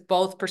because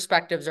both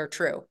perspectives are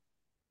true.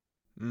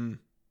 Mm.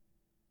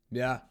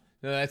 Yeah,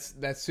 no,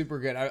 that's super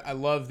good. I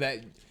love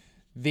that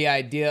the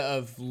idea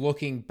of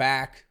looking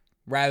back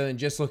rather than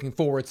just looking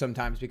forward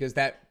sometimes, because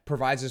that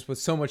provides us with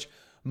so much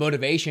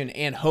motivation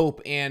and hope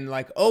and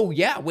like, oh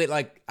yeah, wait,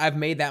 like I've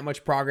made that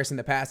much progress in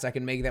the past, I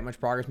can make that much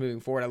progress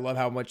moving forward. I love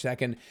how much that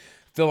can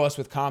fill us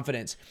with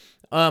confidence.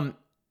 Um,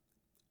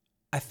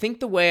 I think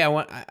the way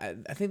I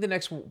think the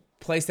next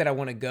place that I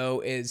want to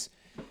go is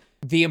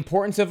the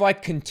importance of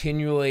like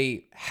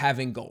continually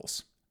having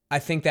goals. I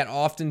think that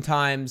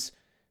oftentimes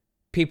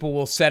people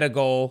will set a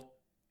goal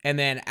and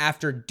then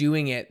after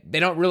doing it, they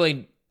don't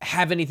really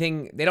have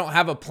anything, they don't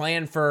have a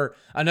plan for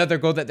another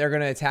goal that they're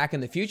going to attack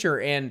in the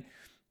future. And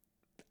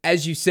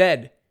as you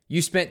said,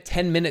 you spent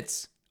 10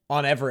 minutes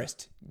on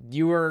Everest.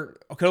 Could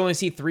only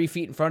see 3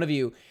 feet in front of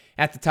you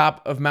at the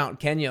top of Mount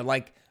Kenya.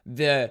 Like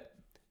the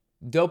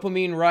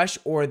dopamine rush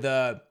or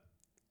the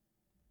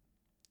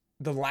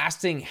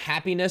lasting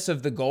happiness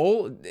of the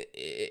goal,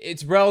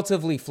 it's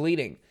relatively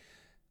fleeting.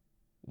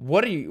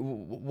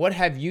 What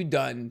have you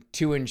done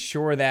to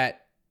ensure that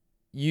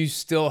you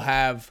still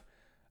have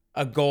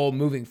a goal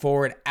moving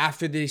forward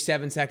after the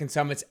 7-second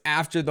summits,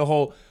 after the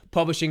whole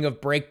publishing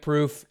of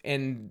Breakproof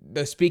and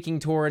the speaking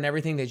tour and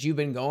everything that you've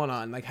been going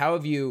on? Like, how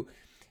have you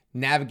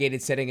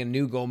navigated setting a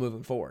new goal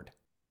moving forward?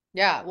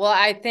 Yeah. Well,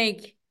 I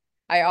think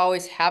I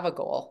always have a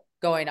goal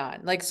going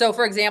on. Like, so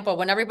for example,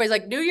 when everybody's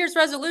like, New Year's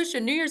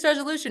resolution, New Year's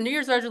resolution, New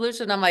Year's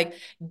resolution, I'm like,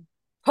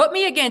 put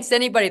me against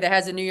anybody that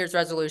has a New Year's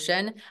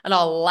resolution and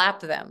I'll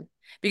lap them.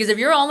 Because if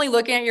you're only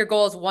looking at your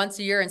goals once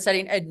a year and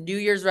setting a New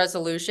Year's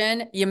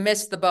resolution, you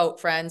missed the boat,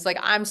 friends. Like,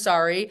 I'm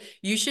sorry.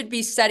 You should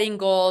be setting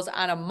goals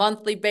on a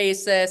monthly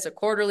basis, a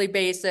quarterly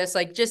basis.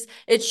 Like, just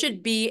it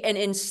should be an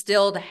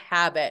instilled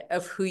habit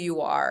of who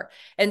you are.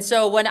 And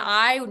so when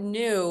I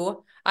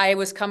knew I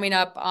was coming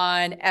up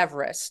on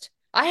Everest,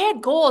 I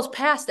had goals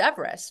past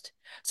Everest.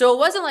 So it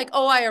wasn't like,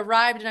 oh, I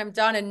arrived and I'm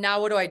done. And now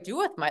what do I do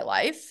with my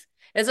life?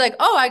 It's like,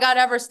 oh, I got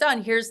Everest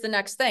done. Here's the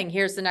next thing.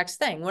 Here's the next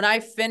thing. When I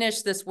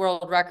finished this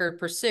world record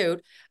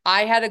pursuit,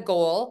 I had a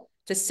goal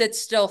to sit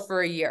still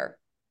for a year,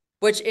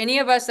 which any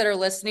of us that are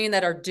listening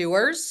that are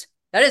doers,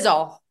 that is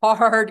a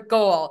hard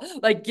goal.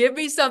 Like, give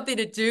me something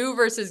to do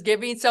versus give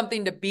me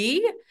something to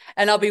be,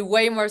 and I'll be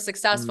way more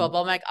successful. Mm.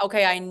 But I'm like,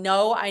 okay, I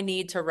know I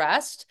need to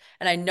rest,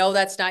 and I know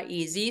that's not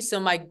easy. So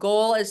my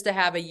goal is to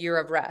have a year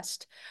of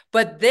rest.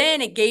 But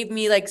then it gave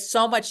me like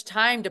so much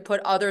time to put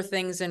other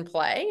things in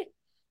play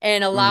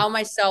and Mm, allow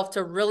myself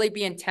to really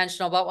be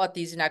intentional about what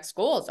these next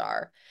goals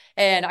are.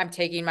 And I'm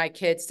taking my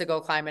kids to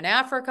go climb in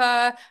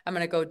Africa. I'm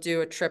going to go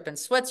do a trip in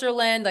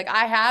Switzerland. Like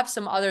I have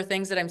some other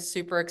things that I'm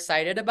super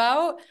excited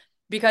about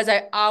because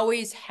I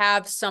always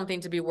have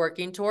something to be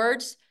working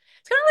towards.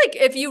 It's kind of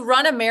like if you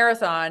run a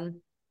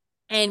marathon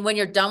and when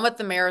you're done with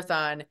the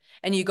marathon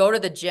and you go to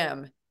the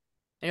gym and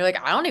you're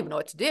like, I don't even know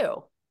what to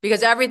do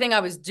because everything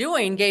I was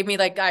doing gave me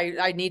like,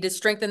 I need to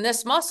strengthen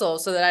this muscle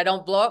so that I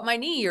don't blow up my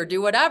knee or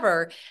do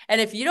whatever. And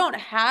if you don't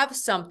have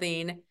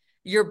something,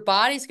 your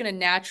body's going to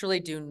naturally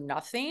do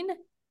nothing.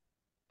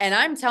 And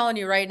I'm telling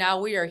you right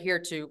now, we are here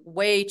to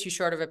way too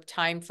short of a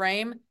time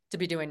frame to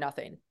be doing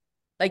nothing.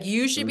 Like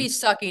you should mm, be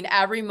sucking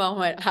every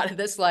moment out of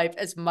this life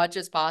as much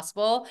as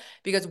possible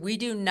because we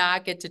do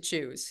not get to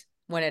choose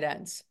when it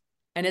ends.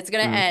 And it's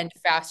going to mm, end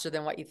faster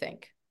than what you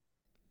think.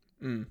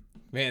 mm.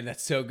 Man,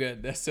 that's so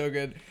good. That's so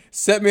good.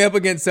 Set me up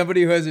against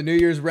somebody who has a New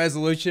Year's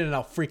resolution, and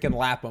I'll freaking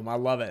lap them. I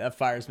love it. That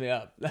fires me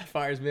up. That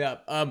fires me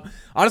up.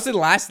 Honestly, the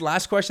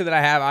last question that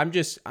I have,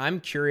 I'm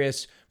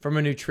curious from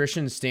a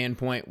nutrition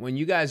standpoint. When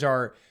you guys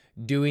are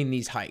doing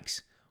these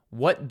hikes,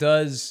 what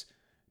does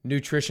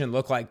nutrition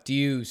look like? Do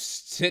you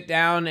sit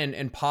down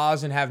and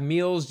pause and have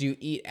meals? Do you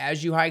eat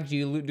as you hike? Do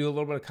you do a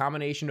little bit of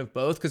combination of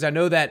both? Because I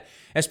know that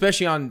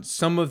especially on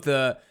some of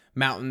the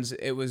mountains,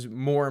 it was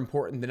more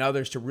important than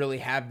others to really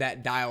have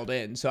that dialed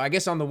in. So I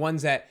guess on the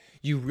ones that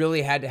you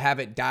really had to have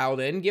it dialed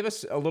in, give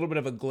us a little bit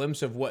of a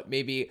glimpse of what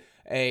maybe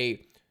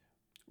a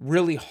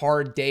really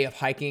hard day of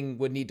hiking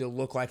would need to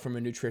look like from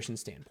a nutrition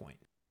standpoint.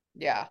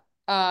 Yeah.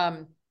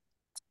 Um,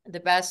 the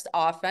best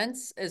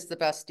offense is the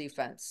best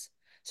defense.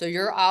 So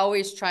you're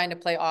always trying to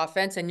play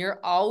offense and you're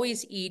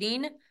always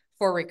eating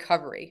for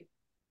recovery,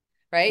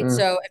 right? Mm,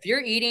 So if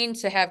you're eating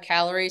to have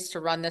calories to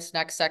run this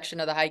next section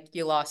of the hike,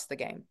 you lost the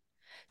game.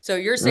 So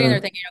you're sitting there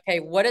mm, thinking, okay,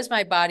 what does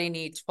my body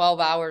need 12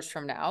 hours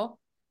from now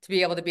to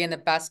be able to be in the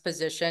best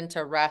position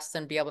to rest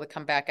and be able to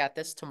come back at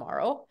this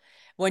tomorrow?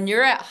 When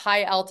you're at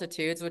high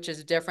altitudes, which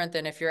is different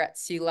than if you're at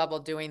sea level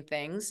doing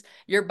things,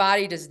 your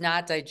body does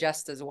not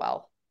digest as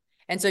well.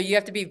 And so you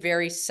have to be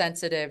very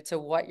sensitive to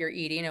what you're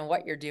eating and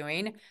what you're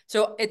doing.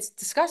 So it's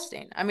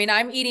disgusting. I mean,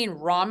 I'm eating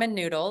ramen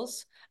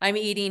noodles. I'm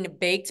eating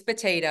baked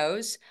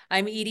potatoes.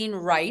 I'm eating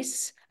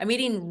rice. I'm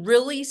eating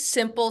really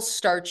simple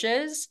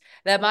starches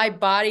that my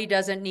body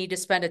doesn't need to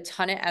spend a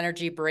ton of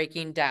energy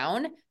breaking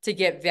down to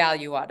get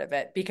value out of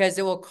it because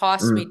it will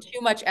cost me mm,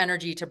 too much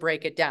energy to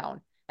break it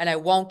down and I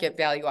won't get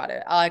value out of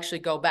it. I'll actually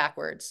go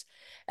backwards.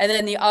 And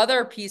then the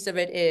other piece of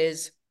it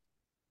is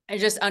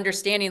just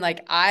understanding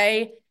like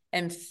I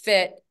am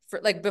fit for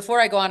like before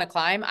I go on a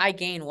climb, I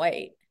gain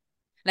weight.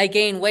 And I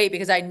gain weight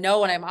because I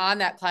know when I'm on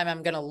that climb,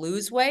 I'm going to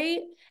lose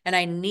weight. And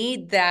I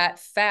need that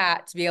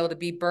fat to be able to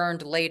be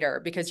burned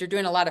later because you're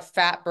doing a lot of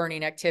fat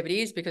burning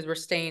activities because we're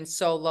staying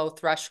so low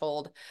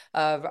threshold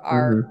of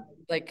our mm-hmm.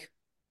 like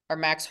our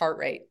max heart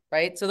rate,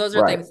 right? So those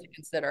are Right. things to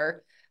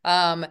consider.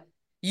 Um,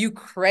 you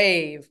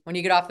crave when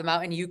you get off the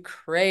mountain, you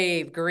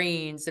crave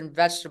greens and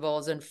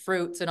vegetables and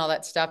fruits and all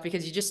that stuff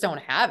because you just don't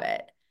have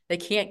it. They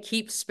can't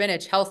keep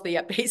spinach healthy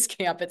at base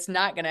camp. It's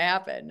not going to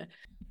happen.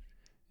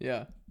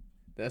 Yeah.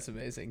 That's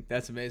amazing.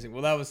 That's amazing.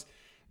 Well,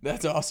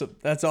 that's awesome.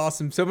 That's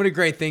awesome. So many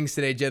great things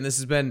today, Jen. This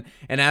has been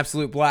an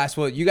absolute blast.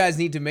 Well, you guys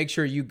need to make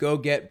sure you go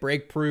get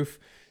Break Proof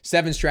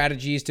 7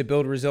 strategies to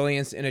build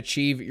resilience and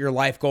achieve your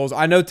life goals.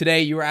 I know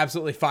today you were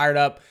absolutely fired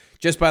up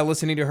just by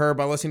listening to her,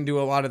 by listening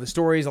to a lot of the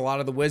stories, a lot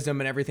of the wisdom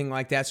and everything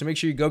like that. So make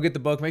sure you go get the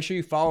book. Make sure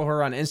you follow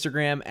her on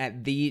Instagram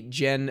at the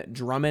Jenn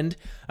Drummond.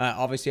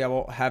 Obviously, I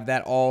will have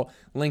that all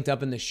linked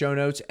up in the show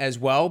notes as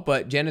well.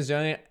 But Jen, is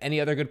there any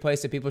other good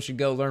place that people should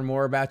go learn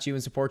more about you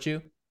and support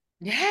you?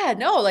 Yeah,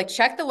 no, like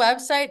check the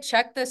website,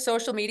 check the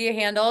social media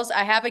handles.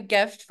 I have a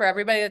gift for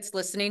everybody that's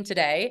listening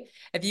today.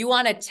 If you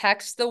want to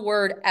text the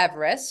word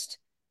Everest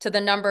to the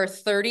number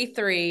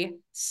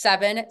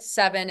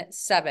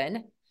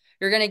 33777,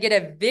 you're going to get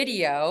a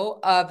video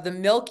of the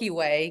Milky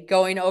Way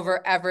going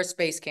over Everest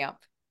Base Camp.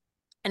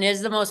 And it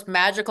is the most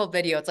magical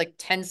video. It's like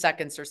 10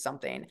 seconds or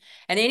something.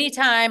 And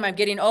anytime I'm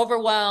getting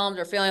overwhelmed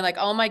or feeling like,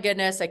 oh my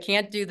goodness, I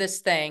can't do this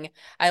thing,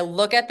 I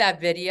look at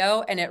that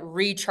video and it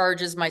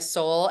recharges my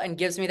soul and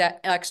gives me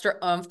that extra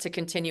oomph to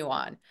continue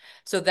on.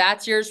 So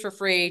that's yours for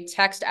free.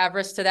 Text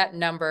Everest to that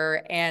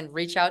number and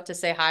reach out to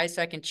say hi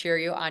so I can cheer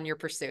you on your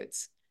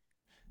pursuits.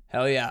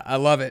 Hell yeah. I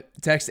love it.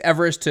 Text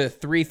Everest to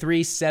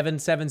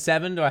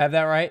 33777. Do I have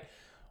that right?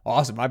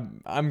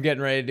 Awesome. I'm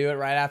getting ready to do it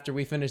right after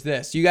we finish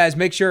this. You guys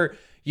make sure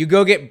you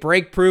go get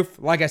Break Proof.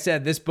 Like I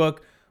said, this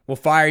book will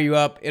fire you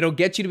up. It'll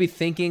get you to be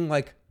thinking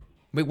like,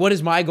 wait, what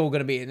is my goal going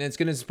to be? And it's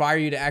going to inspire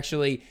you to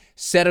actually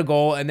set a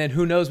goal. And then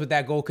who knows what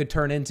that goal could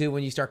turn into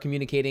when you start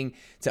communicating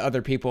to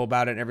other people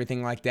about it and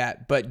everything like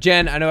that. But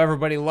Jen, I know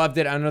everybody loved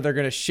it. I know they're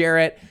going to share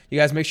it. You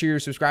guys make sure you're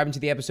subscribing to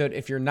the episode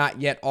if you're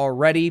not yet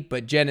already.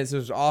 But Jen, this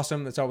was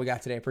awesome. That's all we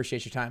got today.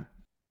 Appreciate your time.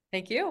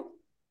 Thank you.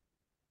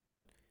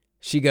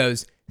 She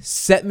goes,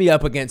 set me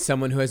up against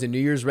someone who has a New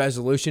Year's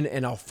resolution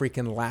and I'll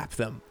freaking lap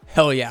them.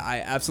 Hell yeah. I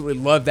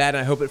absolutely love that. And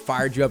I hope it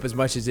fired you up as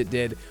much as it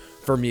did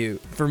for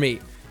me.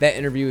 That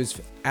interview is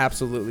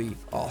absolutely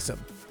awesome.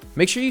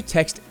 Make sure you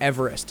text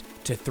Everest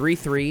to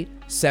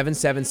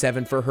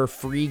 33777 for her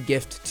free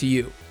gift to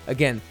you.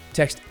 Again,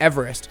 text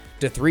Everest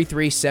to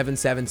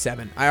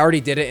 33777. I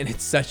already did it, and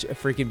it's such a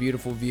freaking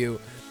beautiful view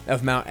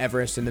of Mount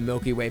Everest and the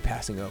Milky Way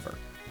passing over.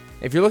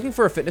 If you're looking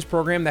for a fitness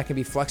program that can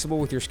be flexible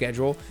with your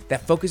schedule,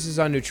 that focuses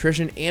on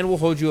nutrition and will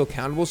hold you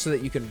accountable so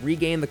that you can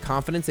regain the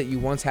confidence that you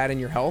once had in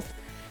your health,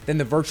 then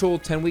the virtual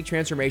 10-week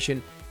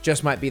transformation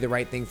just might be the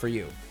right thing for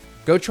you.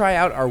 Go try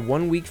out our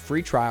 1-week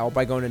free trial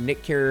by going to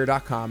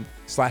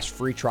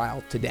nickcarrier.com/free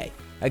trial today.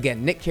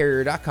 Again,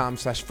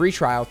 nickcarrier.com/free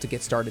trial to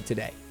get started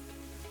today.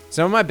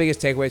 Some of my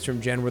biggest takeaways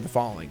from Jenn were the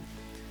following.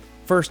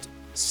 First,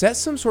 set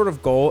some sort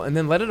of goal and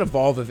then let it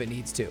evolve if it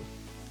needs to.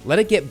 Let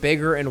it get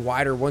bigger and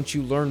wider once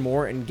you learn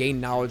more and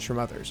gain knowledge from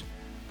others.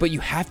 But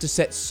you have to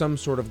set some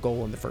sort of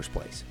goal in the first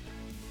place.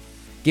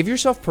 Give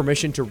yourself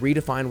permission to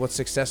redefine what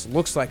success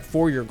looks like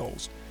for your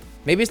goals.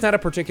 Maybe it's not a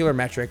particular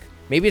metric.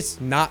 Maybe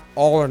it's not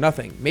all or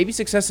nothing. Maybe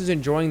success is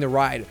enjoying the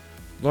ride,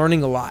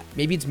 learning a lot.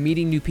 Maybe it's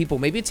meeting new people.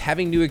 Maybe it's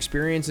having new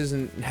experiences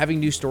and having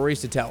new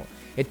stories to tell.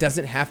 It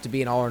doesn't have to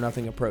be an all or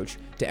nothing approach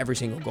to every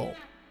single goal.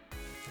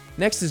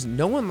 Next is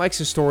no one likes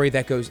a story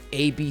that goes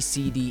A, B,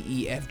 C, D,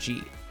 E, F,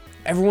 G.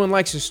 Everyone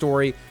likes a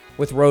story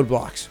with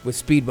roadblocks, with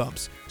speed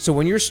bumps. So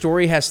when your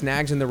story has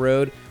snags in the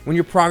road, when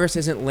your progress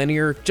isn't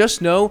linear,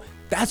 just know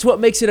that's what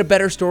makes it a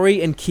better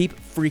story and keep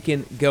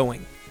freaking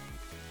going.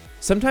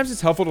 Sometimes it's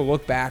helpful to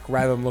look back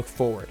rather than look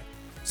forward.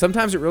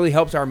 Sometimes it really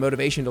helps our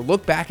motivation to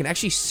look back and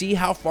actually see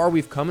how far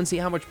we've come and see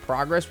how much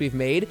progress we've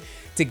made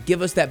to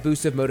give us that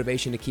boost of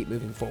motivation to keep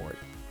moving forward.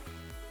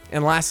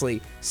 And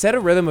lastly, set a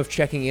rhythm of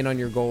checking in on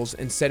your goals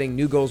and setting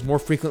new goals more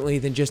frequently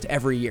than just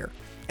every year.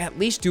 At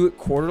least do it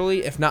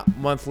quarterly, if not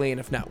monthly, and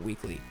if not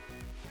weekly.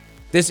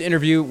 This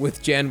interview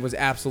with Jenn was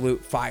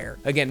absolute fire.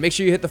 Again, make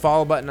sure you hit the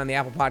follow button on the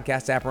Apple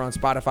Podcasts app or on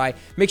Spotify.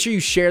 Make sure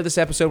you share this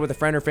episode with a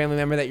friend or family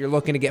member that you're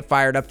looking to get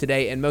fired up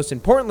today. And most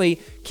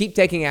importantly, keep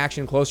taking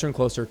action closer and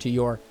closer to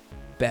your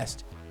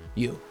best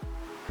you.